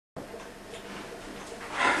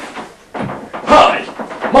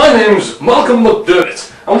My name's Malcolm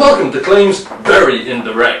McDermott, and welcome to Claims Very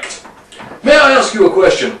Indirect. May I ask you a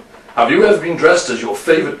question? Have you ever been dressed as your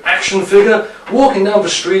favourite action figure, walking down the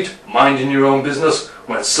street, minding your own business,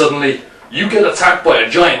 when suddenly you get attacked by a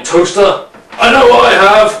giant toaster? I know I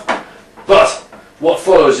have! But what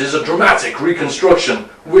follows is a dramatic reconstruction,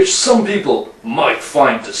 which some people might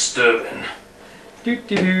find disturbing.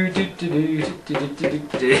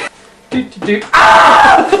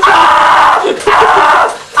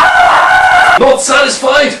 Not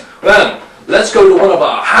satisfied? Then let's go to one of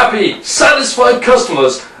our happy, satisfied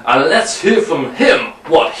customers and let's hear from him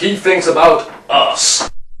what he thinks about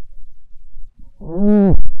us.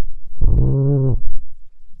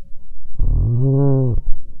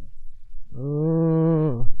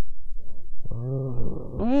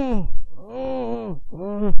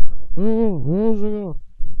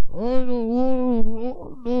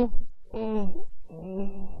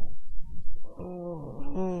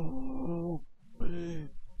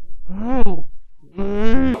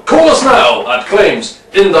 Call us now at Claims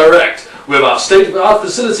Indirect. With our state-of-the-art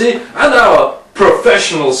facility and our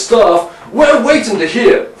professional staff, we're waiting to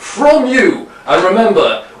hear from you. And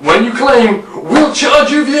remember, when you claim, we'll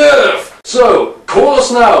charge you the earth. So, call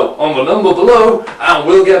us now on the number below and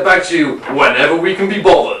we'll get back to you whenever we can be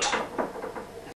bothered.